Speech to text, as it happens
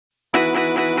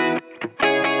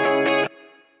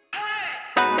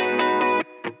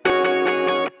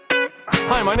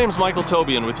Hi, my name is Michael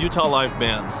Tobian with Utah Live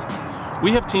Bands.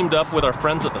 We have teamed up with our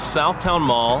friends at the Southtown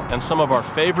Mall and some of our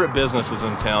favorite businesses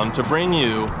in town to bring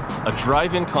you a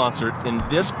drive-in concert in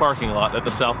this parking lot at the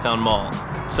Southtown Mall,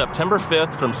 September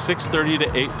 5th from 6:30 to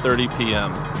 8:30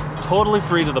 p.m. Totally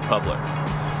free to the public.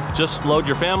 Just load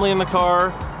your family in the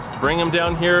car, bring them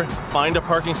down here, find a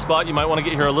parking spot. You might want to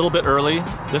get here a little bit early.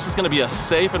 This is going to be a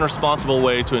safe and responsible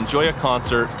way to enjoy a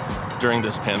concert during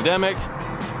this pandemic,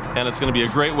 and it's going to be a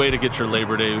great way to get your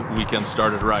Labor Day weekend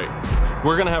started right.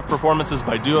 We're going to have performances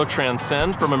by duo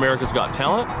Transcend from America's Got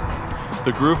Talent,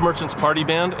 the Groove Merchants Party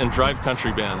Band, and Drive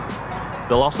Country Band.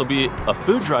 There'll also be a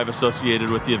food drive associated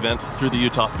with the event through the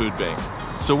Utah Food Bank.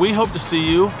 So we hope to see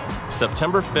you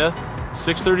September 5th,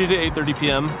 6:30 to 8:30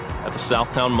 p.m. at the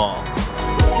Southtown Mall.